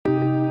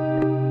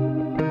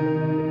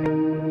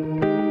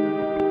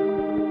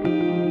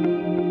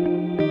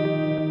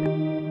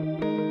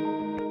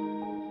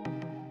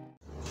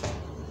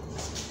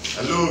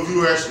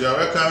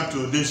back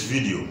to this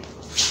video.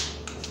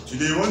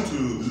 Today I want to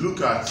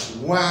look at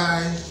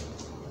why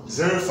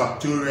 0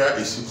 factorial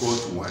is equal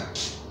to 1.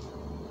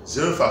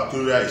 0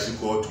 factorial is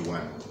equal to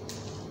 1.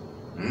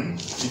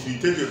 If you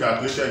take your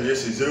calculator and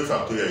just say 0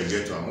 factorial, you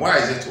get 1. Why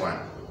is it 1?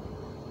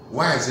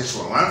 Why is it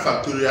 1? 1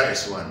 factorial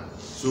is 1.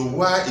 So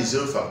why is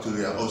 0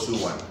 factorial also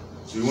 1?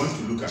 So you want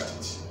to look at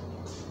it.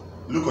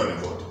 Look on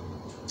the board.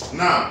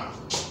 Now,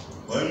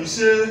 when you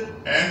say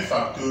n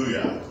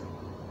factorial,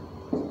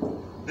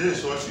 this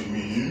is what you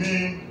mean. You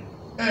mean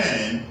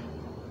n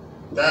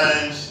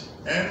times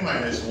n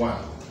minus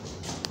 1.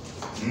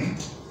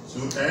 So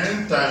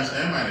n times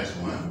n minus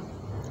 1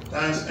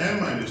 times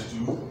n minus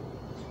 2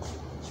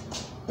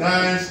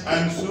 times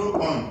and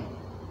so on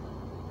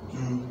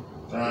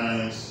 2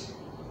 times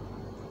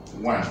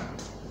 1.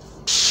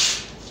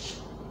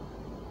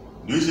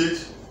 Do you see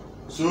it?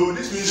 So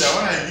this means that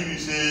when I give you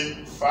say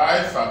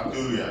 5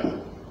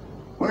 factorial,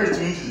 what it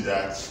means is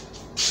that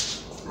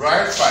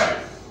write 5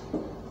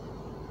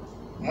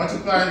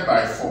 multiplied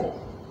by 4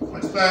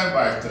 multiplied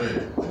by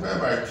 3 multiplied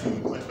by 2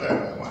 multiplied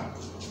by 1.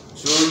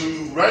 So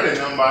you write a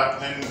number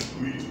and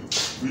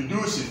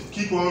reduce it,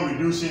 keep on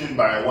reducing it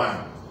by 1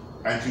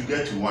 and you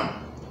get to 1.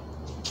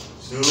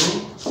 So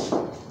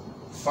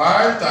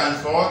 5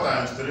 times 4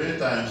 times 3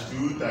 times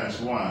 2 times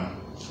 1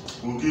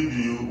 will give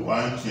you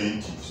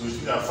 120. So you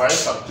see that 5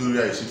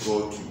 factorial is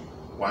equal to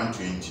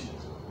 120.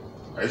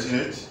 Are you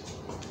seeing it?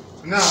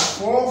 Now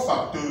 4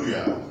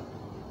 factorial,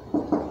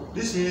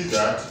 this means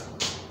that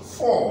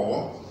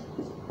 4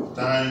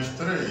 times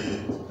 3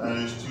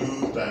 times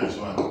 2 times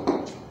 1.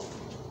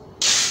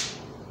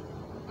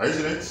 Are you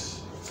seeing it?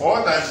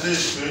 4 times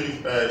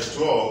 3 is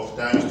 12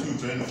 times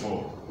 2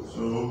 24.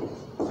 So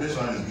this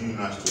one is giving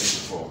us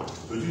 24.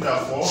 So you see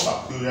that 4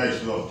 factorial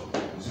is what?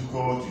 Is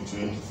equal to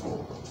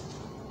 24.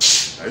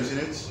 Are you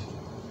seeing it?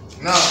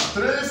 Now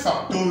 3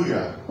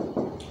 factorial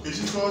is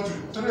equal to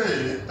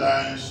 3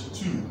 times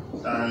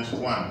 2 times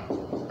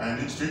 1. And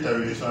this straight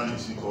away this one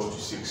is equal to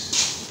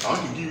 6. I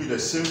want to give you the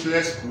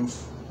simplest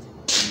proof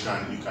you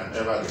can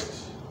ever get.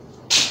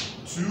 2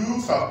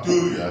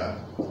 factorial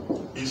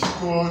is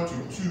equal to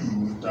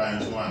 2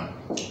 times 1.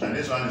 And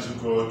this one is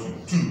equal to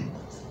 2.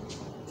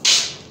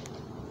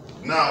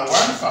 Now 1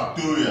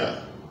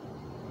 factorial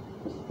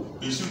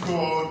is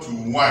equal to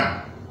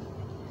 1.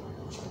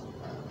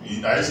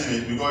 Are you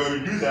seeing it? Because you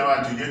reduce that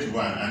one to get to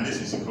 1, and this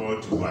is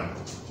equal to 1.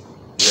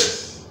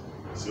 Yes.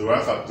 So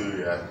 1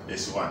 factorial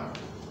is 1.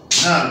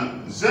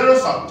 Now 0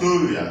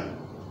 factorial,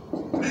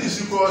 this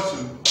is equal to,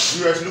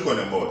 viewers, look on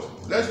the board.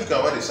 Let's look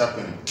at what is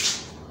happening.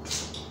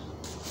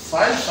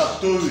 5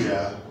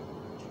 factorial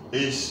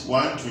is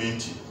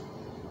 120.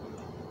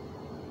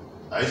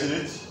 Are you seeing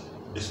it?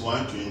 It's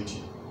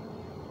 120.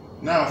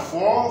 Now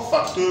 4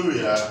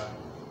 factorial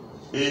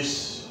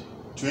is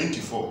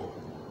 24.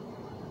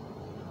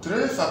 3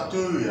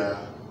 factorial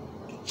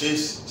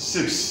is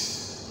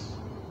 6.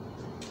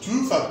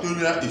 2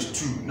 factorial is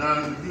 2.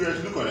 Now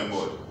viewers, look on the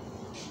board.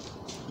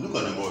 Look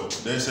on the board.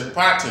 There's a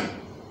pattern.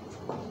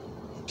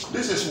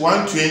 This is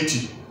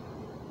 120.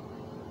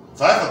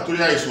 5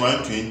 factorial is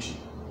 120.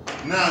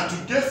 Now to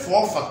get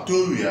 4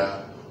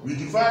 factorial, we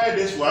divide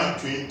this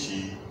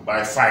 120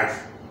 by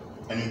 5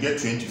 and you get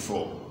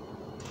 24.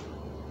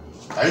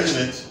 Are you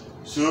seeing it?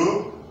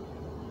 So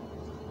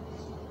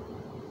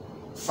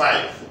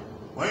 5.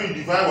 When you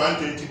divide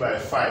 120 by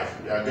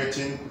 5, you are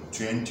getting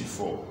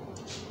 24.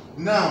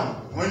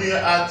 Now, when you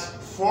add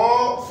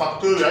 4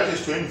 factorial, that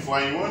is 24,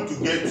 and you want to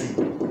get to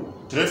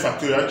 3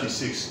 factorial, which is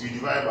 6, you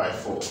divide by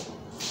 4.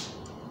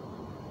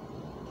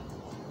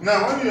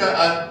 Now, when you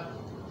add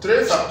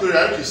 3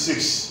 factorial, which is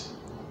 6,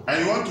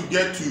 and you want to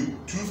get to 2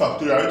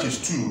 factorial, which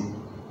is 2,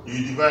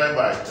 you divide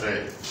by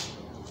 3.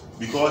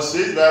 Because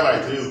 6 divided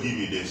by 3 will give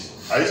you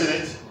this. Are you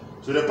seeing it?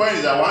 So the point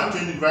is that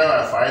 120 divided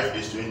by 5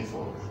 is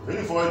 24.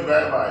 24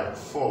 divided by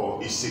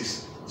 4 is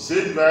 6.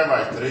 6 divided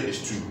by 3 is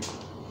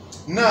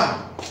 2.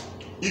 Now,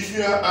 if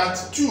you are at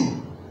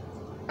 2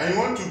 and you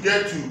want to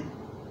get to,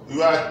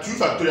 you are at 2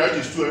 factorial,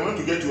 which is 2, and you want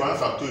to get to 1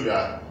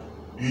 factorial,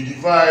 you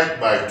divide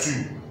by 2.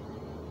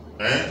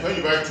 When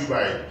you divide 2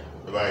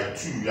 by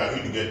 2, you are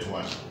going to get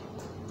 1.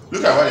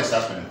 Look at what is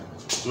happening.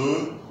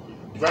 So,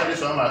 divide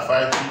this one by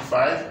 5, 2,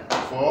 5,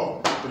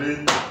 4,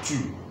 3,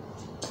 2.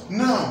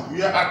 Now,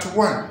 we are at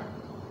 1.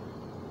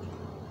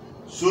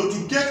 So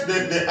to get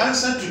the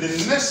answer to the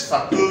next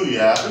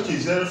factorial, which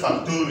is 0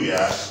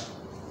 factorial,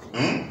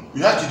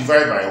 you have to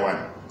divide by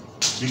 1.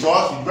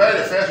 Because you divide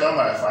the first one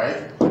by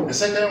 5, the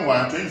second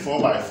one 24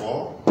 by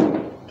 4,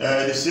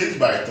 the 6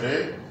 by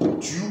 3,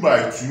 2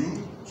 by 2.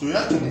 So you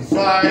have to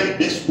divide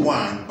this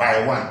 1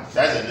 by 1.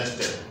 That's the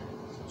next step.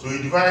 So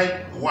you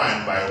divide 1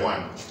 by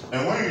 1.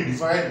 And when you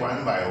divide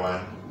 1 by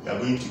 1, you are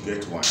going to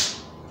get 1.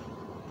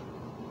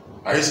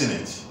 Are you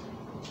seeing it?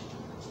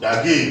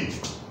 Again,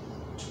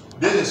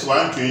 this is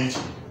 120.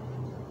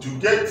 To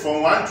get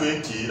from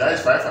 120, that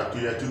is 5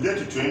 factorial, to get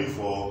to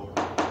 24,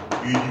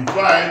 you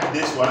divide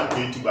this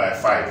 120 by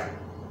 5.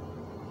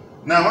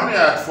 Now when you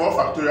are at 4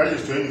 factorial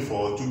is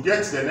 24, to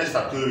get the next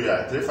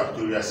factorial, 3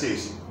 factorial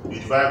 6, you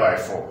divide by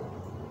 4.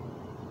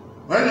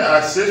 When you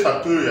add 6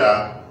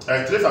 factorial,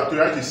 3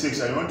 factorial is 6,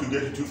 and you want to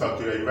get to 2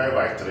 factorial, divide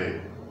by 3.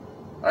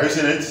 Are you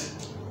seeing it?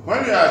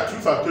 When you add 2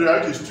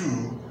 factorial is 2,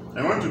 and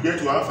you want to get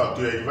to 1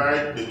 factorial,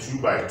 divide the 2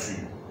 by 2.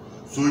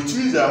 So it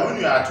means that when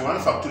you add 1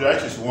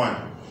 factorial is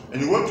 1,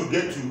 and you want to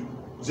get to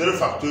 0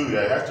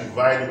 factorial, you have to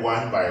divide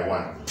 1 by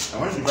 1. And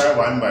when you divide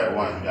 1 by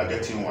 1, you are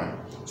getting 1.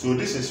 So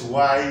this is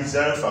why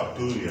 0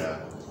 factorial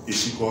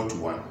is equal to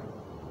 1.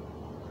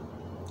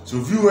 So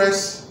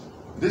viewers,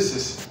 this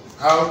is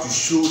how to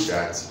show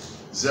that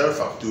 0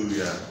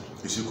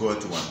 factorial is equal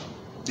to 1.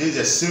 This is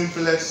the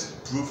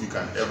simplest proof you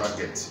can ever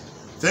get.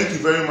 Thank you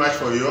very much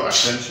for your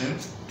attention.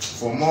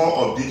 For more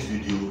of this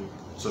video,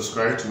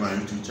 subscribe to my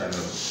YouTube channel,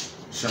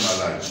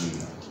 Shamalaa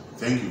Jnr.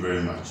 Thank you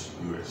very much,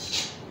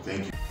 viewers.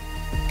 Thank you.